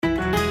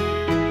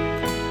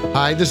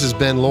Hi, this is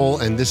Ben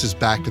Lowell, and this is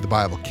Back to the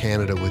Bible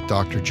Canada with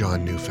Dr.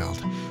 John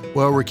Neufeld.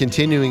 Well, we're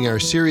continuing our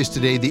series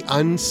today, The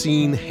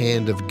Unseen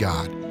Hand of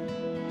God.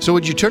 So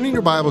would you turn in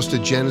your Bibles to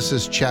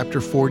Genesis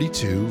chapter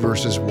 42,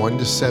 verses 1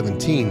 to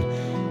 17,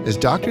 as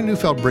Dr.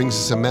 Neufeld brings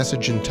us a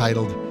message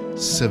entitled,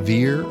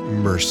 Severe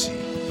Mercy.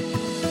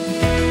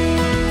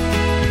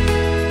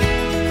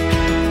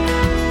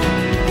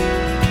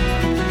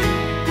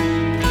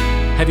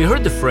 Have you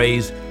heard the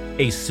phrase,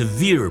 a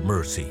severe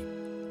mercy?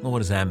 Well, what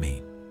does that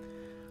mean?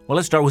 Well,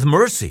 let's start with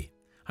mercy.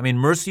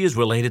 Mercy is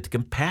related to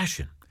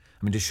compassion.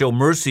 To show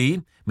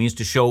mercy means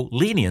to show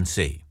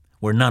leniency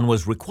where none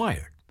was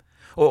required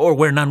or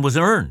where none was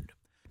earned.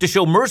 To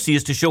show mercy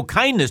is to show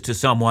kindness to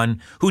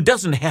someone who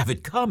doesn't have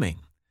it coming.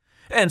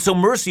 And so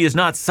mercy is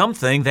not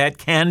something that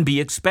can be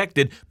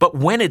expected, but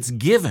when it's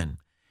given,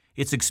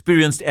 it's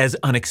experienced as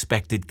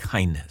unexpected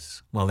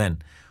kindness. Well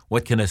then,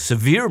 what can a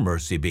severe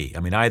mercy be?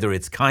 Either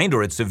it's kind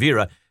or it's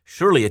severe.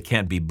 Surely it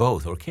can't be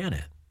both, or can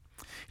it?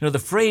 The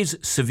phrase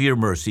severe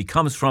mercy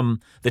comes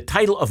from the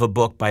title of a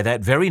book by that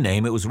very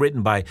name. It was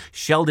written by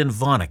Sheldon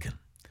Vanauken.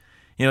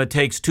 It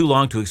takes too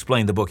long to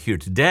explain the book here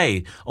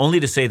today, only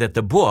to say that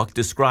the book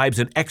describes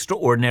an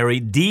extraordinary,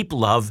 deep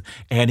love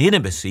and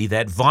intimacy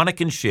that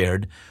Vanauken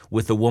shared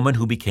with the woman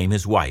who became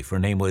his wife. Her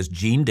name was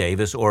Jean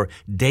Davis, or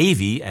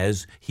Davy,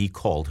 as he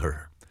called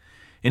her.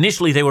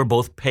 Initially, they were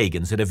both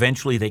pagans, and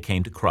eventually they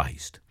came to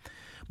Christ.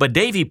 But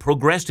Davy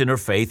progressed in her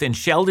faith, and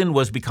Sheldon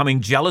was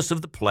becoming jealous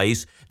of the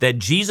place that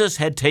Jesus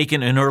had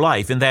taken in her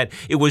life, and that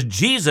it was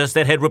Jesus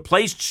that had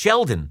replaced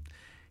Sheldon.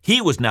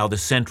 He was now the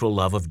central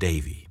love of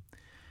Davy.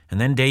 And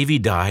then Davy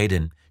died,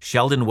 and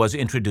Sheldon was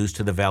introduced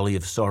to the valley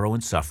of sorrow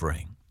and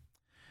suffering.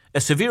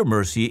 A severe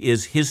mercy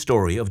is his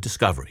story of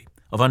discovery,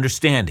 of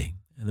understanding,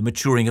 and the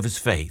maturing of his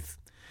faith.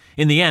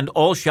 In the end,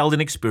 all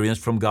Sheldon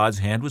experienced from God's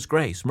hand was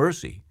grace,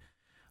 mercy.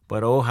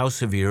 But oh, how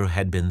severe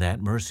had been that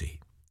mercy.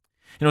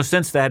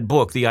 Since that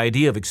book, the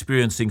idea of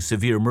experiencing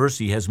severe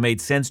mercy has made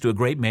sense to a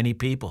great many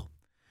people.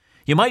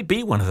 You might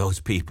be one of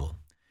those people.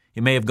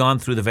 You may have gone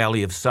through the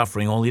valley of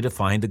suffering only to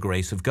find the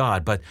grace of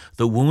God, but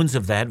the wounds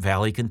of that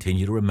valley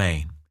continue to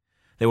remain.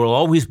 There will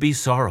always be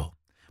sorrow,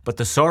 but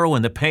the sorrow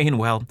and the pain,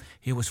 well,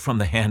 it was from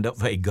the hand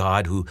of a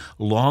God who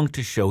longed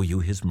to show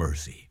you his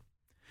mercy.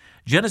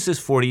 Genesis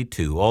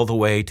 42, all the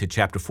way to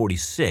chapter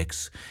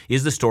 46,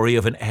 is the story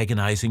of an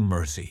agonizing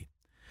mercy.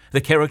 The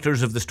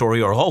characters of the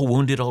story are all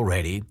wounded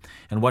already,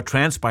 and what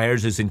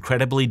transpires is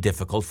incredibly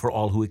difficult for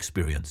all who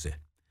experience it.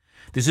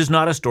 This is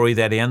not a story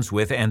that ends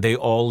with, and they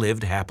all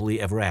lived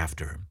happily ever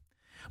after.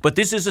 But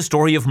this is a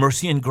story of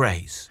mercy and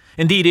grace.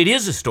 Indeed, it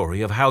is a story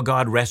of how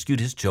God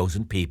rescued his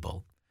chosen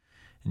people.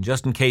 And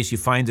just in case you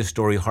find this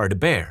story hard to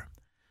bear,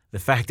 the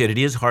fact that it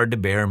is hard to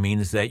bear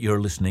means that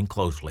you're listening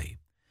closely.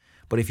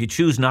 But if you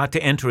choose not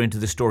to enter into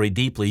the story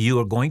deeply, you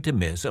are going to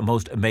miss a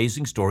most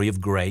amazing story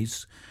of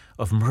grace,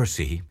 of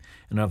mercy,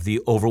 and of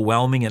the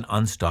overwhelming and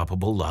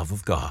unstoppable love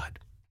of God.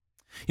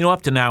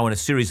 Up to now in a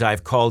series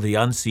I've called The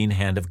Unseen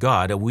Hand of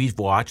God, we've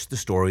watched the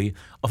story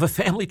of a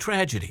family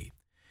tragedy.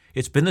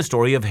 It's been the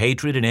story of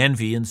hatred and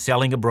envy and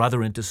selling a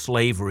brother into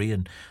slavery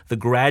and the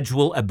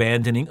gradual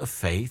abandoning of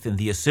faith and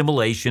the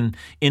assimilation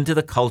into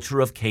the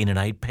culture of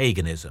Canaanite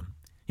paganism.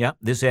 Yeah,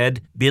 this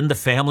had been the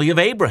family of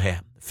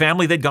Abraham, the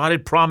family that God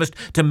had promised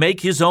to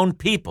make his own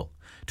people,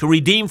 to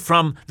redeem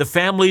from the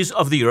families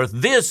of the earth,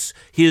 this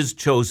his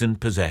chosen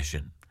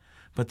possession.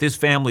 But this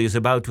family is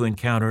about to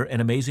encounter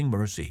an amazing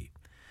mercy.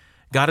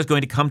 God is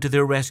going to come to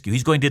their rescue.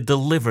 He's going to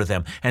deliver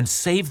them and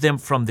save them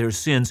from their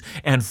sins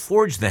and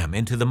forge them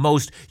into the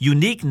most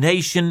unique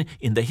nation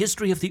in the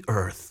history of the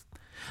earth.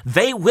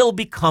 They will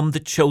become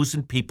the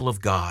chosen people of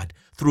God,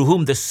 through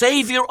whom the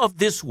Savior of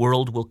this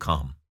world will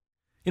come.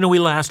 We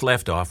last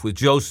left off with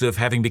Joseph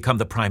having become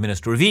the prime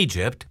minister of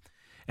Egypt,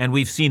 and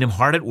we've seen him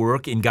hard at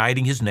work in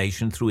guiding his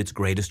nation through its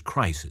greatest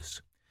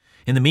crisis.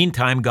 In the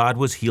meantime, God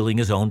was healing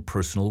his own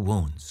personal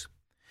wounds.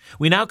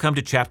 We now come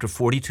to chapter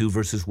 42,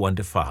 verses 1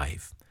 to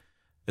 5.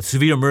 A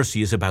severe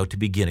mercy is about to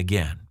begin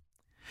again.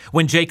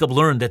 When Jacob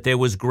learned that there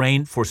was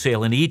grain for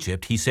sale in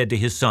Egypt, he said to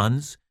his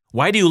sons,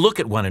 "Why do you look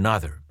at one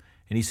another?"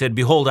 And he said,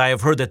 "Behold, I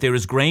have heard that there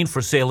is grain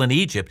for sale in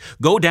Egypt.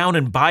 Go down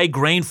and buy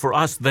grain for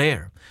us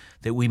there,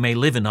 that we may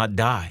live and not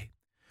die."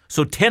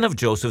 So 10 of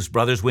Joseph's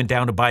brothers went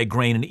down to buy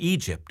grain in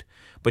Egypt.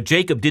 But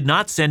Jacob did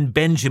not send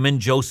Benjamin,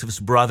 Joseph's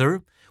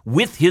brother,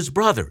 with his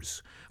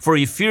brothers, for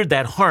he feared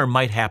that harm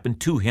might happen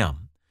to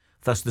him.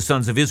 Thus the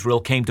sons of Israel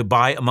came to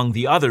buy among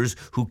the others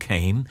who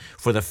came,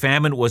 for the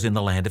famine was in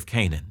the land of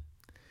Canaan.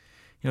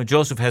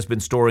 Joseph has been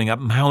storing up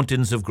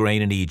mountains of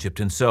grain in Egypt,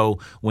 and so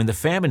when the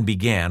famine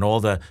began, all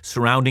the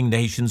surrounding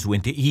nations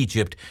went to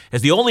Egypt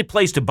as the only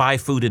place to buy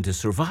food and to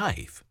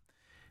survive.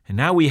 And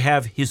now we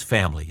have his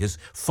family, his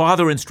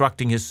father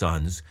instructing his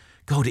sons,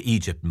 go to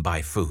Egypt and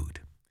buy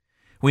food.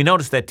 We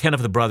notice that 10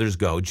 of the brothers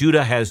go.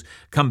 Judah has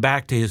come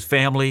back to his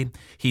family.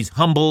 He's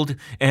humbled,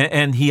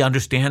 and he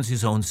understands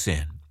his own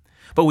sin.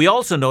 But we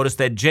also notice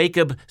that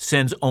Jacob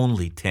sends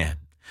only 10.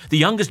 The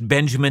youngest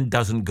Benjamin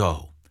doesn't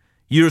go.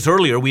 Years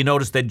earlier, we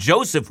noticed that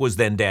Joseph was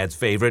then Dad's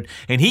favorite,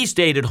 and he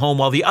stayed at home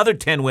while the other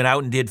 10 went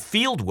out and did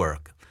field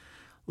work.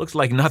 Looks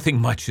like nothing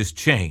much has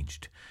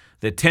changed.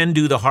 The 10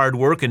 do the hard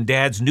work, and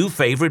Dad's new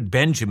favorite,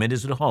 Benjamin,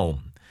 is at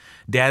home.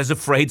 Dad is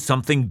afraid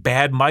something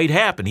bad might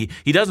happen.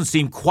 He doesn't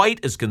seem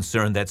quite as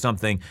concerned that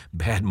something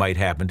bad might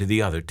happen to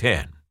the other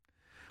 10.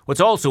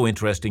 What's also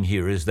interesting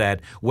here is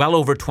that well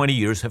over 20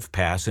 years have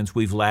passed since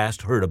we've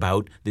last heard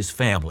about this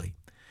family.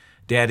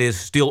 Dad is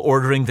still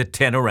ordering the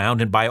 10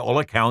 around, and by all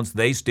accounts,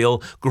 they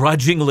still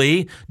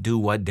grudgingly do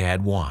what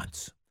Dad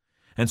wants.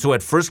 And so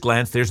at first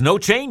glance, there's no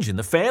change in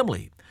the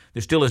family.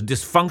 They're still as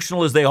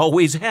dysfunctional as they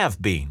always have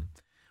been.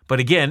 But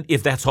again,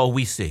 if that's all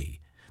we see,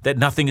 that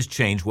nothing has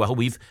changed, well,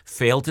 we've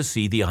failed to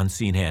see the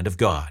unseen hand of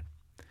God.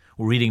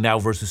 We're reading now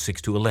verses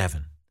 6 to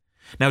 11.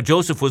 Now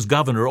Joseph was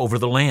governor over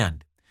the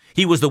land.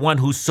 He was the one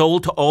who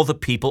sold to all the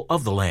people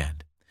of the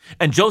land.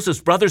 And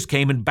Joseph's brothers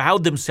came and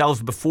bowed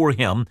themselves before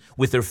him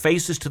with their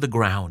faces to the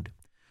ground.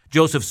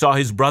 Joseph saw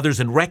his brothers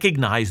and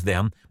recognized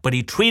them, but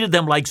he treated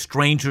them like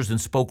strangers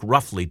and spoke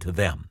roughly to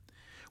them.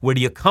 "Where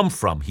do you come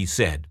from?" he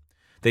said.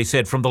 They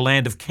said, "From the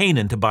land of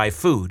Canaan to buy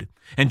food."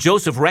 And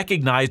Joseph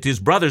recognized his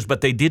brothers,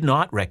 but they did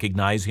not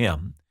recognize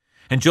him.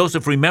 And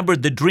Joseph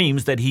remembered the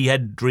dreams that he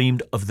had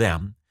dreamed of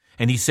them.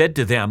 And he said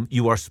to them,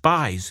 "You are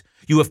spies.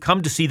 You have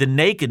come to see the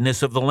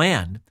nakedness of the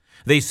land."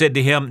 They said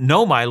to him,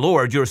 "No, my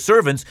lord, your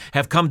servants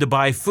have come to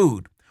buy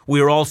food.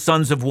 We are all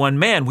sons of one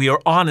man. We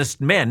are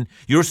honest men.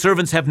 Your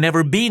servants have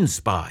never been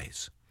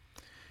spies."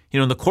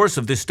 In the course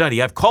of this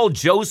study, I've called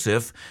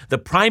Joseph the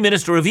prime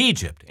minister of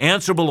Egypt,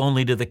 answerable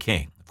only to the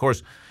king. Of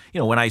course,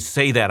 when I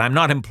say that, I'm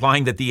not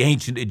implying that the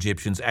ancient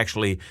Egyptians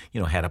actually,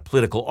 had a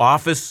political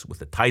office with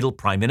the title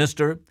prime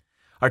minister.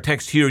 Our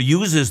text here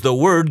uses the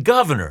word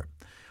governor,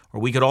 or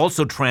we could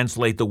also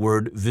translate the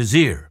word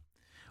vizier.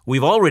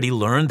 We've already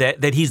learned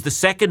that he's the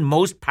second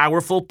most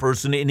powerful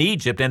person in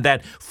Egypt, and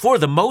that for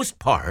the most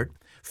part,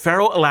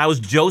 Pharaoh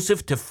allows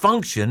Joseph to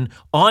function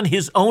on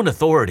his own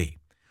authority.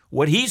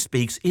 What he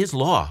speaks is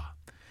law.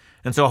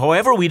 And so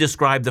however we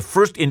describe the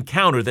first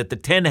encounter that the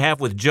 10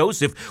 have with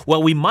Joseph,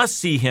 well, we must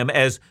see him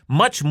as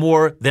much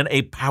more than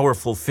a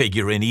powerful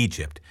figure in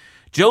Egypt.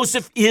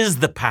 Joseph is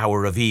the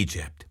power of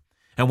Egypt.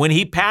 And when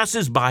he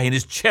passes by in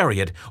his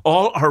chariot,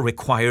 all are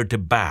required to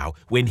bow.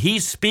 When he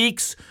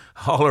speaks,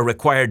 all are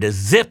required to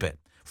zip it.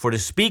 For to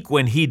speak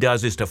when he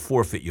does is to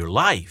forfeit your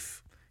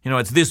life.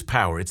 It's this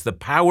power. It's the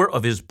power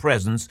of his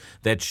presence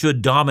that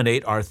should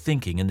dominate our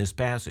thinking in this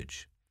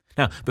passage.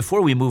 Now,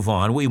 before we move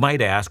on, we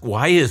might ask,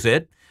 why is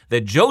it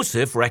that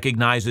Joseph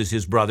recognizes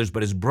his brothers,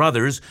 but his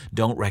brothers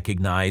don't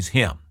recognize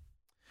him?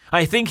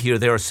 I think here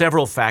there are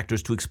several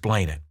factors to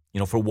explain it.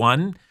 For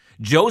one,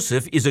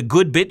 Joseph is a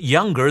good bit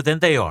younger than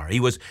they are. He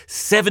was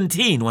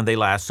 17 when they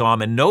last saw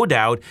him, and no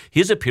doubt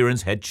his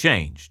appearance had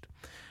changed.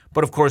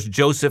 But of course,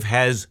 Joseph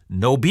has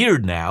no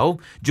beard now.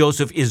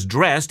 Joseph is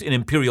dressed in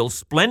imperial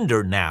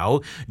splendor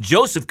now.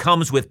 Joseph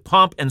comes with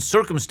pomp and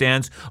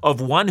circumstance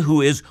of one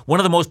who is one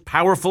of the most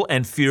powerful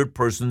and feared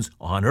persons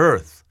on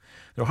earth.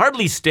 They're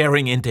hardly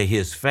staring into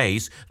his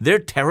face. They're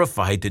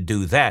terrified to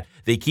do that.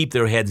 They keep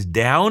their heads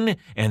down,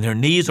 and their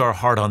knees are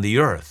hard on the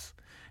earth.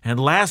 And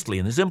lastly,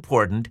 and this is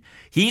important,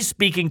 he's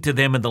speaking to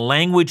them in the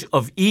language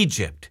of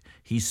Egypt.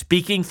 He's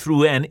speaking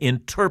through an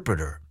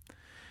interpreter.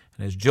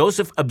 And as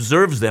Joseph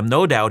observes them,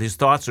 no doubt his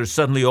thoughts are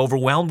suddenly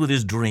overwhelmed with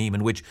his dream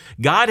in which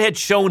God had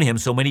shown him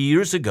so many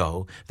years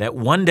ago that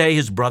one day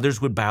his brothers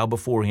would bow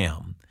before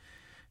him.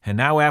 And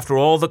now, after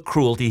all the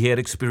cruelty he had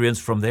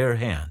experienced from their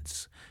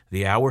hands,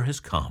 the hour has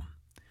come.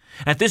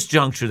 At this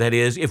juncture, that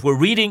is, if we're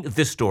reading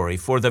this story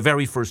for the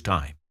very first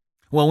time,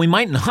 well, we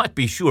might not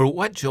be sure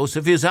what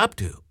Joseph is up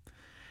to.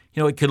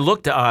 It could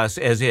look to us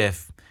as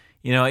if,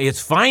 it's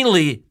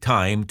finally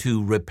time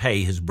to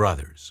repay his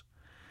brothers.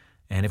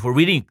 And if we're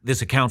reading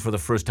this account for the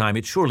first time,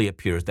 it surely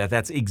appears that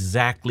that's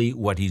exactly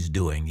what he's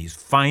doing. He's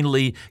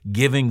finally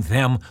giving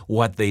them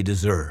what they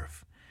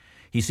deserve.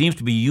 He seems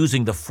to be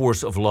using the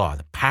force of law,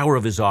 the power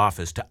of his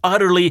office, to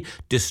utterly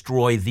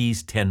destroy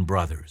these 10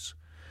 brothers.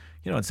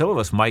 And some of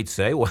us might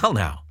say, well,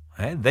 now,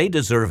 they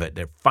deserve it.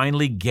 They're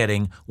finally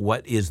getting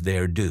what is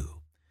their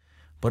due.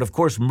 But of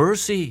course,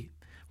 mercy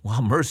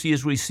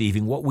is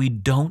receiving what we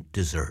don't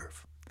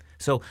deserve.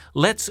 So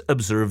let's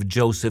observe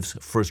Joseph's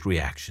first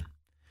reaction.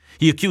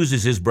 He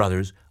accuses his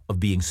brothers of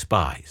being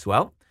spies.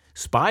 Well,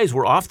 spies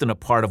were often a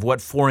part of what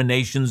foreign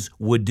nations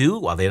would do.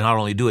 Well, they not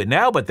only do it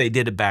now, but they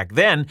did it back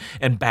then.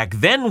 And back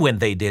then when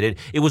they did it,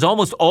 it was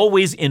almost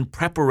always in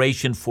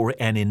preparation for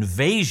an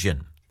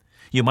invasion.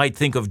 You might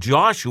think of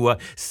Joshua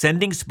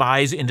sending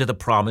spies into the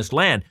promised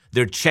land.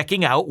 They're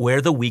checking out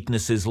where the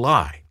weaknesses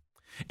lie.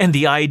 And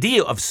the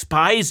idea of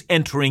spies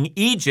entering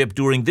Egypt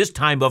during this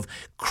time of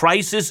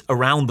crisis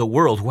around the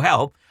world,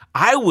 well,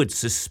 I would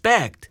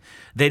suspect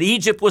that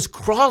Egypt was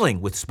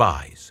crawling with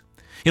spies.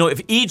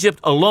 If Egypt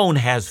alone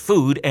has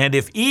food, and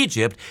if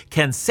Egypt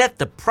can set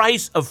the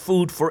price of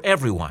food for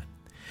everyone,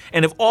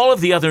 and if all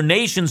of the other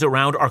nations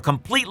around are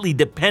completely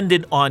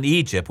dependent on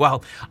Egypt,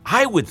 well,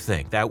 I would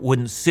think that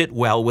wouldn't sit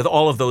well with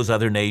all of those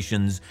other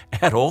nations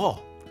at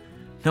all.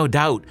 No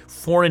doubt,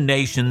 foreign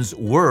nations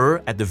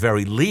were, at the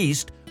very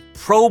least,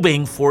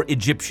 probing for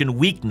Egyptian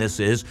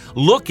weaknesses,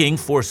 looking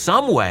for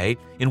some way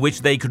in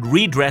which they could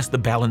redress the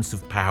balance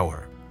of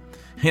power.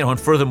 And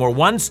furthermore,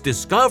 once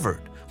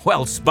discovered,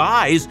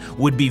 spies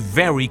would be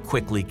very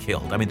quickly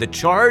killed. The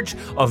charge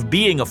of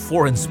being a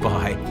foreign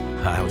spy,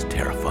 that was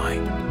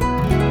terrifying.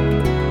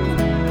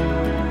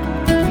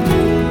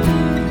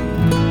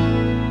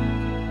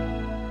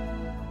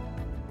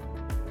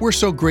 We're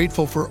so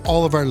grateful for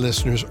all of our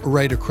listeners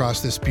right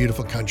across this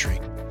beautiful country.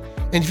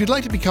 And if you'd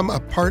like to become a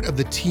part of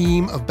the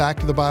team of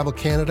Back to the Bible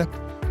Canada,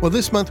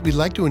 this month we'd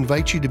like to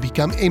invite you to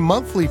become a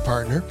monthly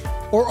partner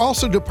or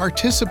also to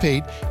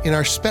participate in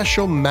our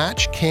special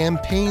match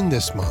campaign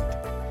this month.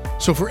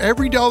 So for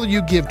every dollar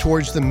you give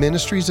towards the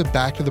ministries of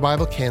Back to the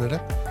Bible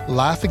Canada,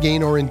 Laugh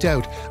Again or In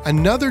Doubt,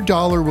 another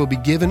dollar will be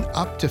given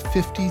up to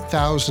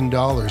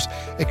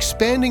 $50,000,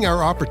 expanding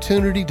our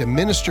opportunity to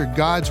minister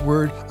God's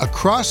Word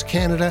across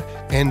Canada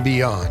and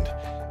beyond.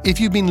 If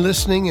you've been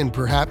listening and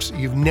perhaps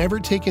you've never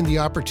taken the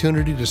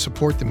opportunity to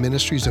support the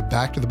ministries of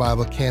Back to the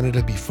Bible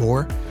Canada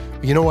before,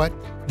 you know what?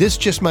 This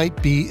just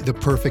might be the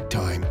perfect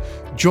time.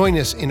 Join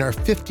us in our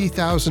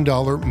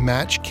 $50,000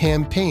 match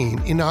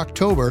campaign in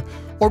October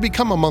or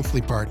become a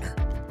monthly partner.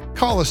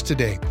 Call us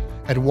today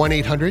at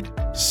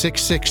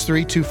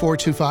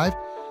 1-800-663-2425.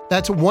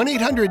 That's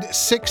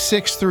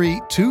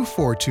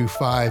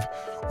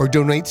 1-800-663-2425, or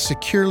donate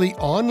securely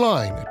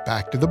online at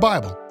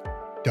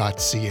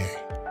backtothebible.ca.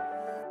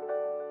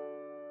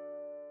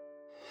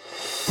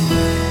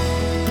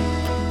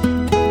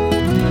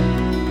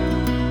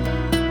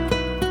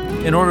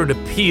 In order to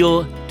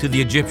appeal to the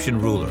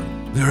Egyptian ruler,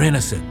 they're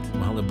innocent.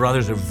 The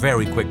brothers are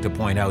very quick to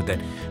point out that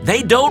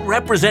they don't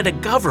represent a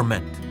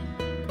government.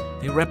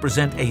 They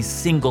represent a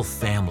single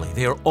family.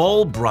 They are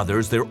all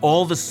brothers. They're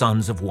all the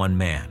sons of one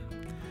man.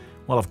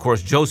 Of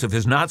course, Joseph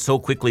is not so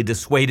quickly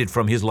dissuaded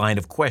from his line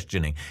of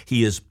questioning.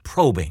 He is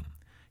probing.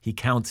 He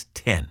counts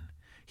 10.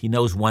 He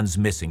knows one's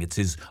missing. It's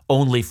his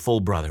only full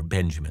brother,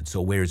 Benjamin.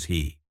 So where's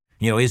he?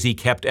 Is he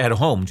kept at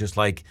home just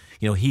like,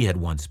 he had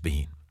once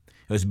been?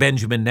 Is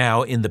Benjamin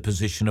now in the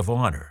position of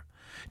honor?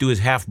 Do his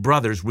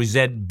half-brothers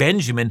resent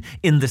Benjamin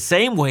in the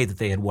same way that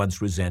they had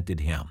once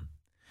resented him?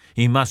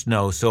 He must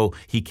know, so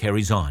he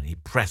carries on. He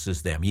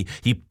presses them.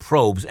 He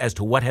probes as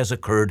to what has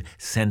occurred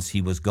since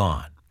he was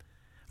gone.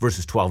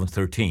 Verses 12 and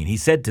 13, he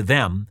said to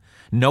them,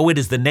 "Know it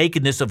is the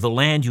nakedness of the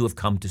land you have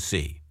come to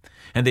see."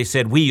 And they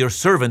said, "We, your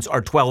servants,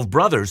 are 12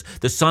 brothers,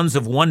 the sons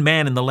of one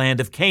man in the land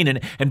of Canaan.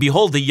 And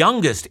behold, the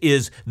youngest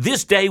is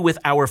this day with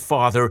our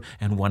father,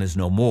 and one is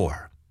no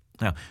more."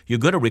 Now, you're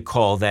going to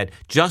recall that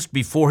just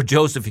before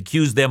Joseph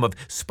accused them of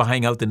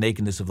spying out the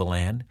nakedness of the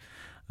land,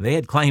 they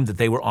had claimed that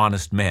they were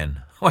honest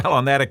men.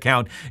 On that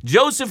account,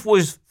 Joseph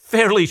was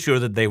fairly sure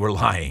that they were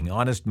lying.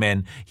 Honest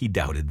men, he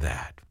doubted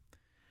that.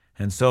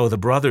 And so the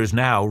brothers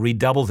now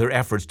redouble their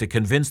efforts to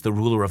convince the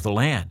ruler of the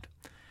land.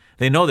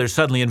 They know they're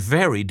suddenly in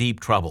very deep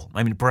trouble.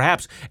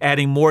 Perhaps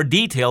adding more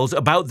details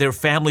about their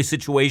family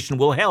situation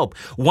will help.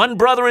 One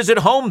brother is at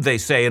home, they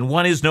say, and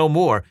one is no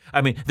more.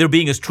 They're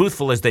being as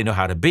truthful as they know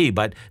how to be,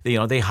 but they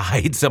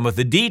hide some of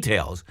the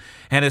details.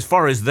 And as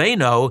far as they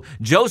know,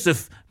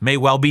 Joseph may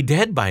well be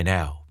dead by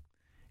now.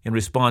 In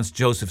response,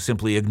 Joseph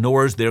simply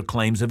ignores their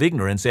claims of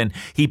ignorance, and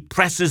he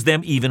presses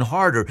them even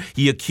harder.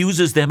 He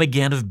accuses them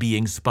again of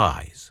being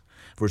spies.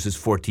 Verses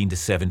 14 to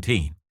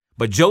 17.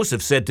 But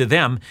Joseph said to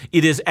them,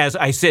 "It is as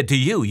I said to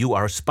you, you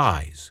are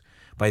spies.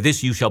 By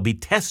this you shall be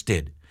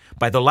tested.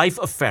 By the life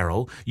of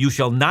Pharaoh, you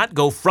shall not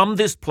go from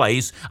this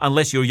place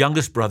unless your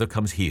youngest brother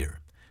comes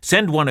here.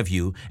 Send one of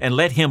you, and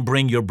let him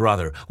bring your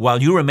brother,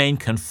 while you remain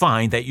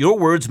confined, that your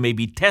words may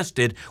be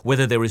tested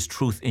whether there is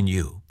truth in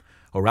you.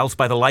 Or else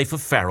by the life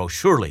of Pharaoh,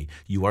 surely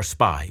you are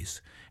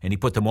spies." And he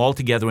put them all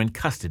together in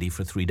custody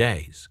for 3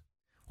 days.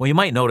 You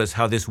might notice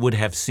how this would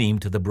have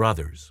seemed to the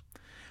brothers.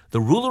 The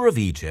ruler of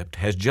Egypt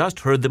has just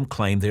heard them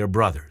claim they are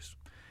brothers,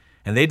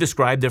 and they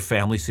describe their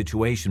family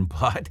situation,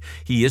 but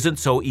he isn't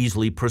so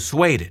easily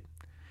persuaded.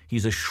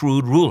 He's a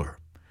shrewd ruler.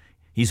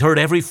 He's heard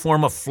every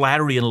form of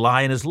flattery and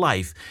lie in his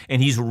life,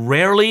 and he's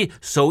rarely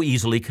so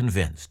easily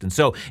convinced. And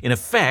so, in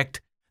effect,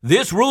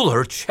 this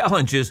ruler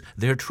challenges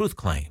their truth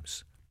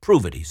claims.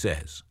 "Prove it," he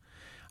says.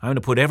 "I'm going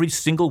to put every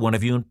single one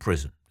of you in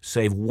prison,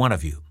 save one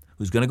of you,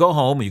 who's going to go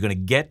home, and you're going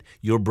to get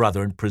your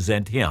brother and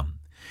present him.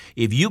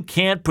 If you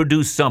can't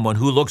produce someone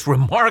who looks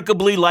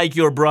remarkably like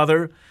your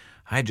brother,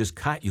 I just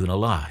caught you in a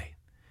lie."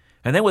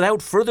 And then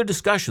without further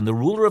discussion, the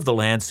ruler of the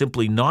land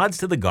simply nods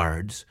to the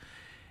guards,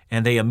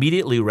 and they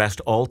immediately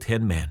arrest all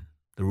 10 men.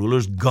 The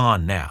ruler's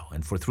gone now,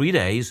 and for 3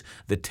 days,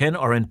 the 10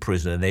 are in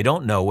prison, and they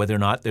don't know whether or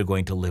not they're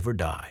going to live or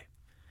die.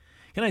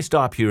 Can I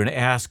stop here and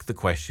ask the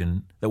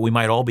question that we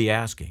might all be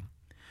asking?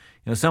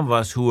 Some of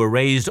us who are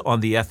raised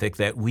on the ethic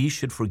that we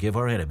should forgive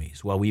our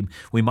enemies,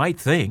 we might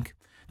think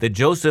that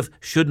Joseph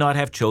should not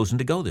have chosen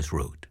to go this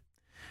route.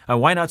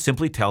 Why not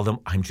simply tell them,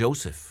 "I'm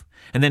Joseph,"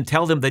 and then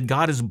tell them that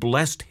God has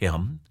blessed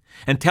him,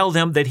 and tell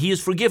them that he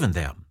has forgiven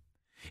them?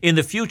 In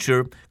the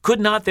future, could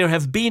not there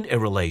have been a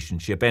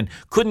relationship? And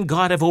couldn't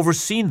God have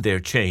overseen their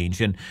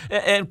change? And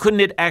couldn't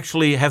it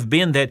actually have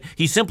been that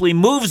he simply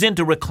moves in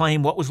to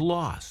reclaim what was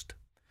lost?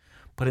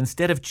 But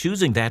instead of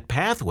choosing that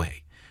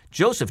pathway,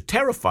 Joseph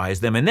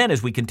terrifies them. And then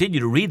as we continue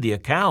to read the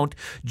account,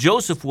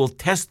 Joseph will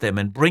test them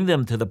and bring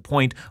them to the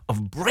point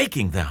of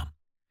breaking them.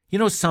 You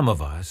know, some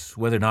of us,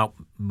 whether or not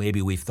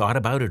maybe we've thought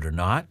about it or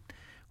not,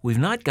 we've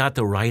not got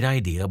the right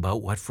idea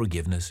about what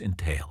forgiveness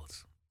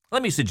entails.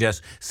 Let me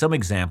suggest some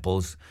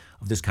examples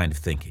of this kind of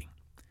thinking.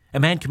 A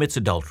man commits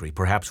adultery,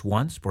 perhaps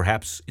once,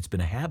 perhaps it's been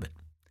a habit.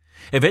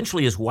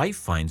 Eventually his wife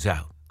finds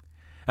out.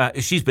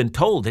 She's been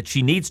told that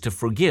she needs to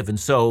forgive, and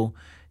so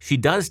she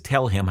does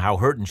tell him how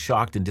hurt and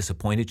shocked and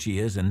disappointed she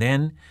is, and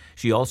then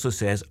she also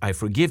says, "I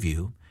forgive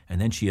you," and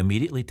then she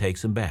immediately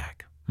takes him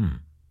back.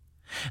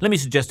 Let me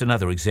suggest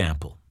another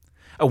example.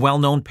 A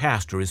well-known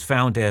pastor is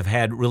found to have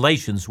had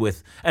relations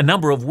with a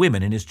number of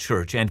women in his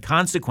church, and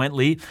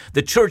consequently,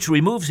 the church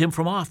removes him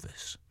from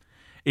office.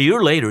 A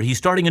year later, he's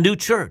starting a new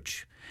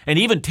church, and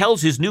even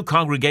tells his new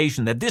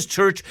congregation that this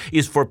church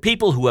is for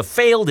people who have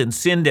failed and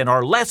sinned and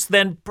are less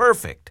than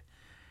perfect.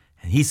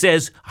 And he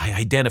says, "I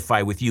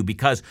identify with you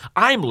because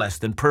I'm less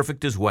than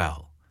perfect as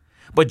well."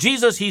 But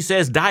Jesus, he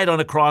says, died on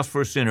a cross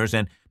for sinners,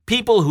 and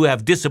people who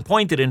have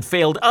disappointed and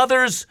failed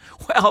others,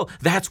 well,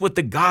 that's what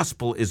the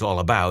gospel is all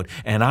about,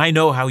 and I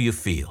know how you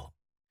feel.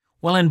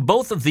 Well, in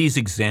both of these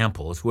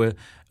examples,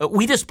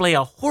 we display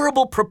a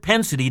horrible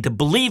propensity to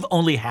believe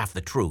only half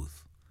the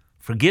truth.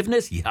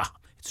 Forgiveness? Yeah,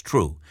 it's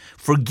true.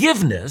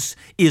 Forgiveness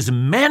is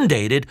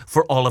mandated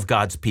for all of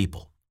God's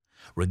people.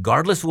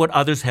 Regardless of what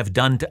others have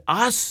done to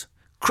us,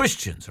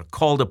 Christians are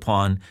called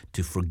upon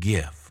to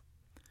forgive.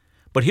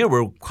 But here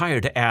we're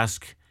required to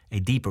ask a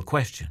deeper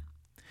question.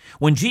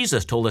 When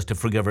Jesus told us to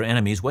forgive our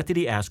enemies, what did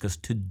he ask us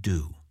to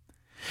do?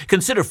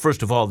 Consider,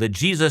 first of all, that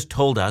Jesus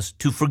told us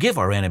to forgive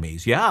our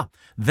enemies. Yeah,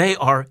 they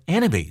are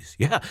enemies.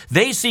 Yeah,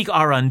 they seek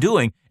our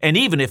undoing. And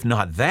even if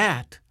not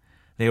that,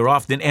 they are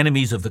often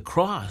enemies of the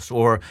cross,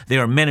 or they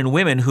are men and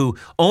women who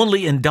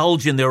only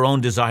indulge in their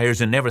own desires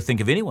and never think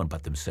of anyone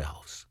but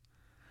themselves.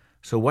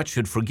 So what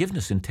should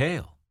forgiveness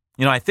entail?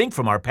 You know, I think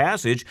from our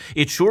passage,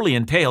 it surely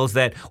entails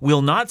that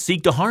we'll not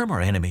seek to harm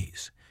our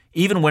enemies,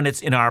 even when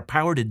it's in our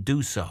power to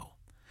do so.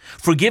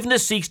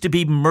 Forgiveness seeks to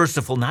be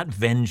merciful, not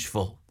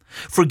vengeful.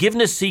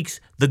 Forgiveness seeks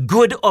the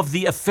good of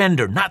the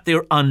offender, not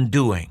their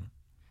undoing.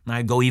 And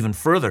I go even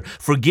further.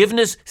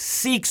 Forgiveness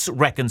seeks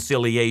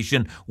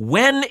reconciliation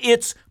when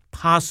it's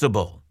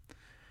possible.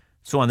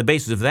 So on the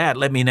basis of that,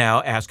 let me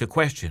now ask a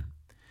question.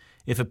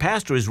 If a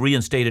pastor is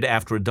reinstated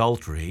after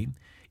adultery,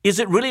 is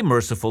it really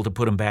merciful to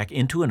put him back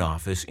into an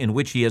office in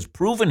which he has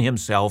proven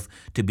himself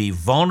to be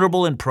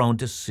vulnerable and prone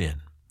to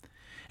sin?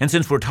 And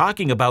since we're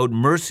talking about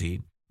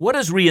mercy, what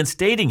does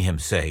reinstating him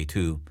say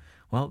to,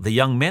 well, the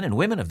young men and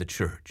women of the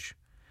church?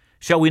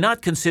 Shall we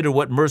not consider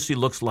what mercy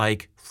looks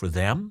like for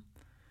them?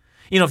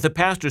 You know, if the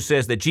pastor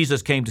says that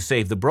Jesus came to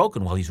save the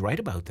broken, well, he's right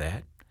about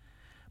that.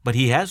 But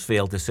he has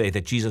failed to say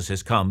that Jesus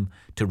has come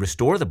to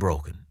restore the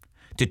broken,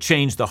 to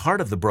change the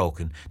heart of the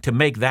broken, to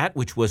make that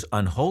which was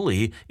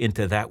unholy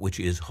into that which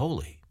is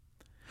holy.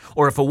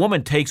 Or if a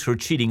woman takes her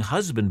cheating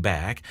husband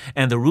back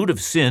and the root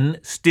of sin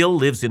still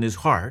lives in his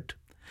heart,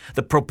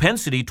 the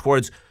propensity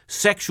towards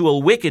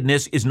sexual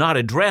wickedness is not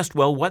addressed,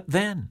 well, what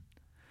then?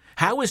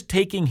 How is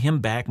taking him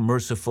back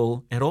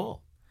merciful at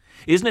all?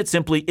 Isn't it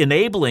simply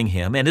enabling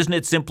him, and isn't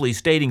it simply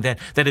stating that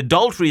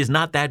adultery is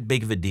not that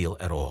big of a deal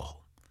at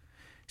all?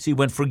 See,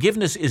 when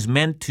forgiveness is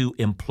meant to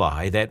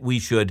imply that we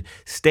should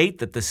state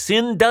that the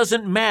sin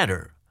doesn't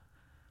matter,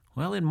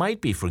 well, it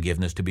might be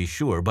forgiveness to be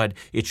sure, but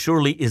it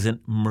surely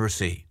isn't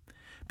mercy,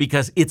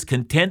 because it's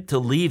content to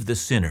leave the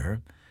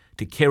sinner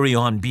to carry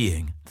on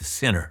being the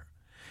sinner.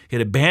 It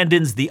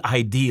abandons the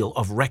ideal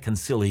of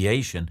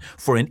reconciliation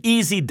for an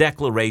easy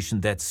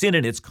declaration that sin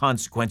and its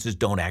consequences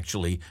don't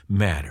actually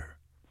matter.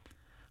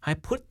 I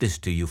put this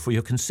to you for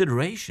your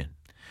consideration.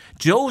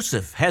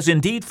 Joseph has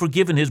indeed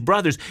forgiven his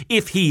brothers.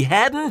 If he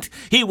hadn't,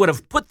 he would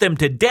have put them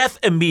to death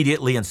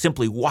immediately and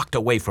simply walked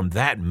away from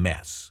that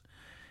mess.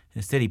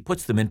 Instead, he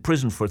puts them in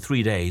prison for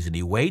 3 days, and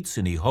he waits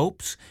and he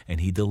hopes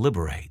and he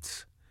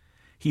deliberates.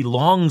 He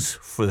longs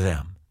for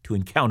them to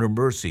encounter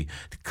mercy,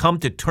 to come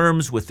to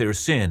terms with their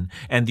sin,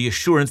 and the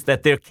assurance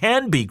that there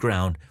can be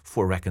ground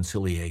for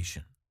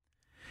reconciliation.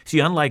 See,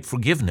 unlike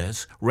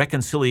forgiveness,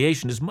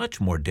 reconciliation is much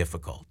more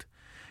difficult.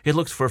 It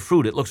looks for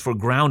fruit. It looks for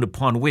ground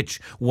upon which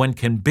one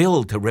can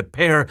build to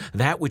repair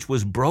that which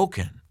was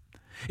broken.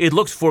 It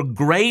looks for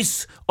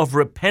grace of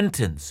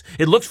repentance.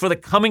 It looks for the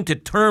coming to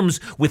terms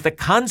with the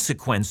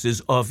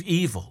consequences of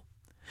evil.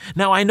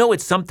 Now, I know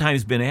it's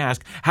sometimes been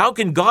asked, how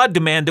can God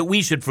demand that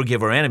we should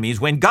forgive our enemies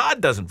when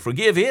God doesn't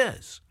forgive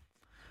his?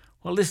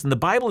 Well, listen, the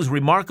Bible is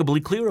remarkably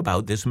clear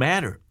about this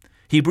matter.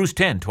 Hebrews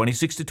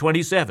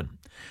 10:26-27.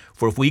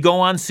 For if we go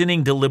on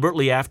sinning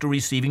deliberately after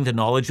receiving the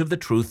knowledge of the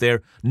truth,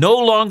 there no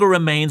longer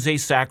remains a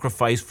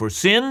sacrifice for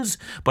sins,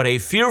 but a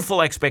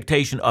fearful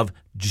expectation of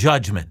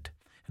judgment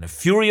and a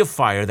fury of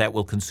fire that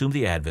will consume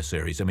the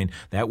adversaries. I mean,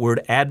 that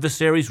word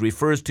adversaries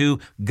refers to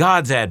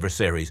God's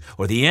adversaries,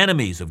 or the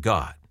enemies of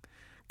God.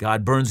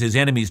 God burns his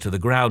enemies to the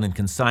ground and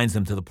consigns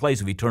them to the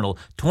place of eternal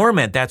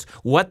torment. That's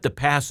what the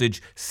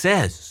passage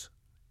says.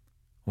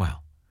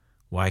 Well,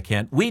 why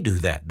can't we do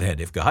that then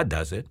if God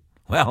does it?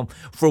 Well,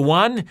 for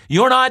one,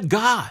 you're not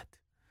God.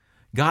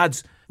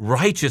 God's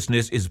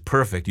righteousness is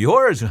perfect.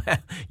 Yours,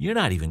 you're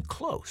not even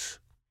close.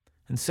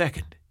 And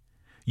second,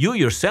 you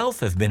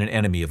yourself have been an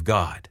enemy of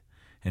God.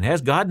 And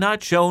has God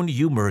not shown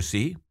you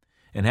mercy?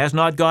 And has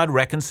not God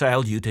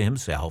reconciled you to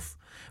himself?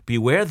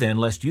 Beware then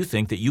lest you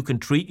think that you can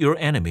treat your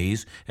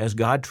enemies as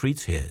God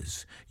treats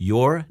his.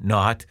 You're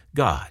not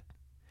God.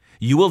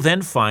 You will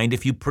then find,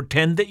 if you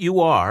pretend that you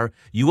are,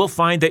 you will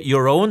find that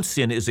your own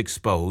sin is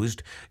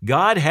exposed.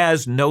 God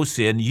has no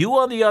sin. You,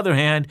 on the other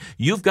hand,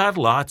 you've got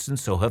lots, and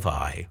so have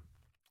I.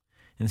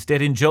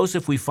 Instead, in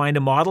Joseph, we find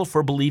a model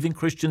for believing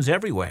Christians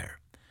everywhere.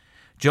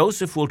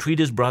 Joseph will treat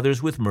his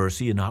brothers with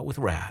mercy and not with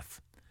wrath.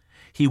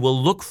 He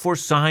will look for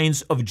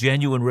signs of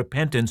genuine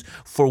repentance,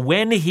 for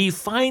when he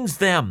finds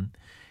them,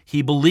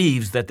 he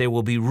believes that there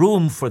will be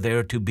room for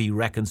there to be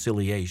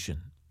reconciliation.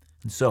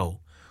 And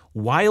so,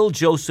 while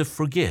Joseph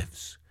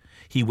forgives,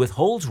 he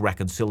withholds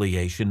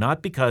reconciliation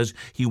not because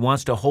he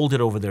wants to hold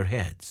it over their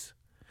heads.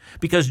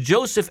 Because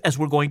Joseph, as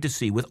we're going to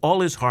see, with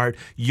all his heart,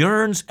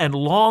 yearns and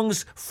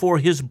longs for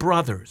his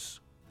brothers.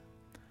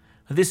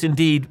 This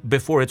indeed,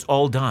 before it's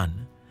all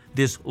done,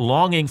 this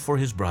longing for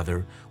his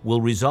brother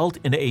will result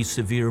in a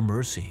severe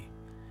mercy.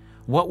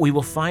 What we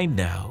will find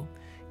now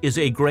is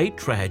a great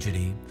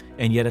tragedy,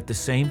 and yet at the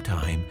same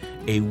time,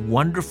 a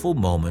wonderful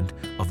moment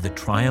of the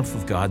triumph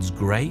of God's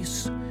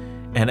grace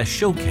and a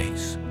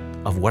showcase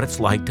of what it's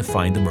like to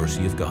find the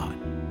mercy of God.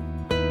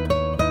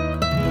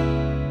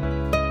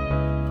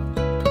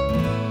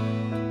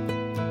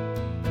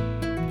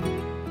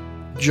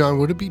 John,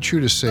 would it be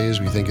true to say,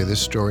 as we think of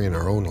this story in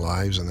our own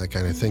lives and that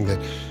kind of thing,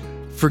 that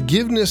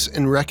forgiveness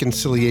and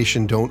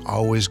reconciliation don't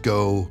always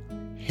go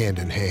hand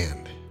in hand?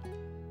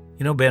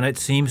 You know, Ben, it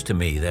seems to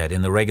me that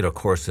in the regular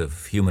course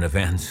of human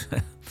events,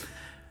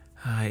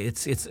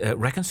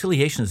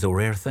 reconciliation is a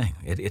rare thing.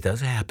 It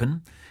does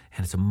happen,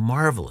 and it's a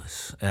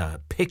marvelous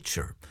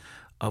picture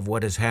of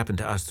what has happened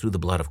to us through the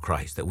blood of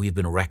Christ, that we've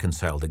been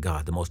reconciled to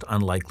God, the most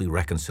unlikely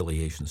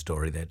reconciliation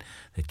story that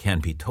can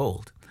be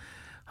told.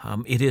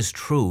 It is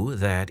true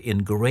that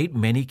in great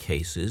many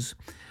cases,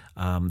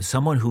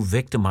 someone who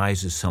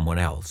victimizes someone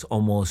else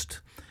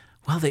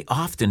they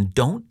often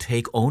don't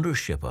take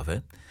ownership of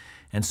it.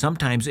 And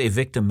sometimes a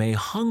victim may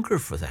hunger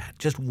for that,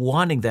 just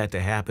wanting that to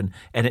happen,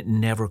 and it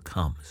never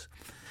comes.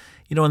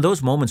 You know, in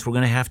those moments, we're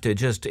going to have to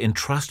just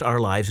entrust our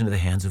lives into the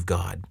hands of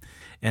God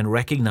and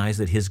recognize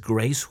that his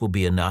grace will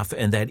be enough,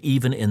 and that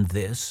even in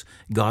this,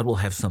 God will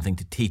have something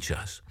to teach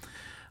us.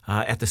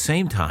 At the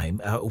same time,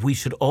 we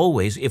should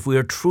always, if we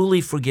are truly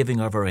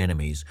forgiving of our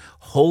enemies,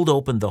 hold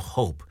open the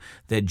hope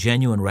that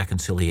genuine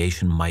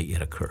reconciliation might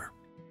yet occur.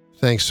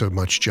 Thanks so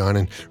much, John.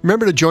 And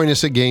remember to join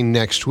us again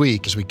next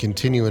week as we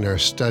continue in our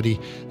study,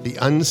 The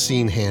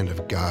Unseen Hand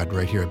of God,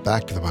 right here at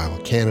Back to the Bible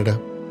Canada,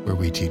 where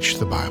we teach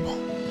the Bible.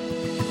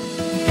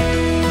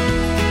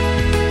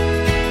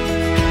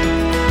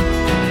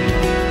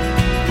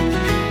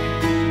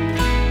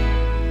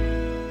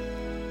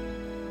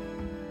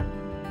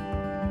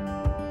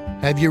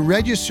 Have you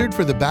registered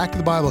for the Back to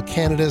the Bible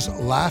Canada's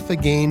Laugh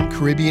Again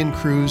Caribbean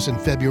Cruise in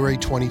February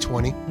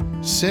 2020?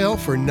 Sail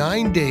for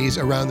 9 days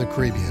around the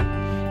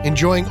Caribbean,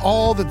 enjoying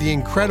all that the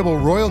incredible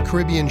Royal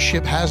Caribbean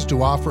ship has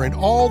to offer in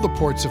all the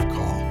ports of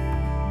call.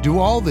 Do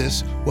all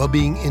this while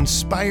being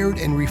inspired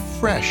and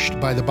refreshed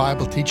by the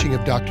Bible teaching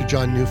of Dr.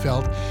 John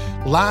Neufeld,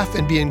 laugh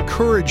and be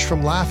encouraged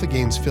from Laugh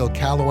Again's Phil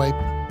Calloway,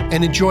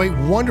 and enjoy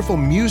wonderful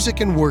music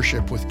and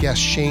worship with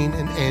guests Shane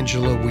and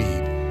Angela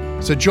Weed.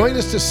 So join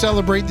us to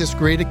celebrate this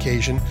great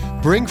occasion.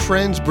 Bring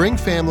friends, bring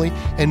family,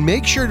 and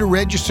make sure to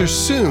register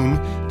soon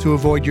to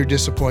avoid your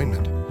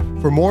disappointment.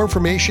 For more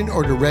information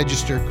or to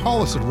register,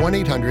 call us at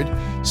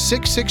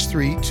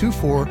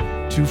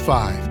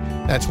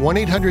 1-800-663-2425. That's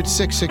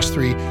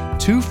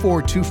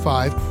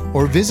 1-800-663-2425,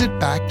 or visit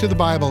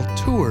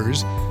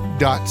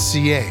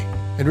backtothebibletours.ca.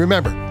 And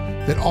remember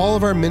that all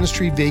of our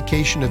ministry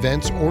vacation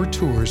events or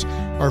tours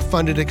are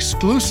funded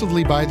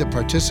exclusively by the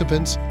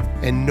participants,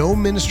 and no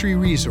ministry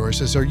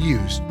resources are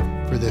used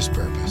for this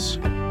purpose.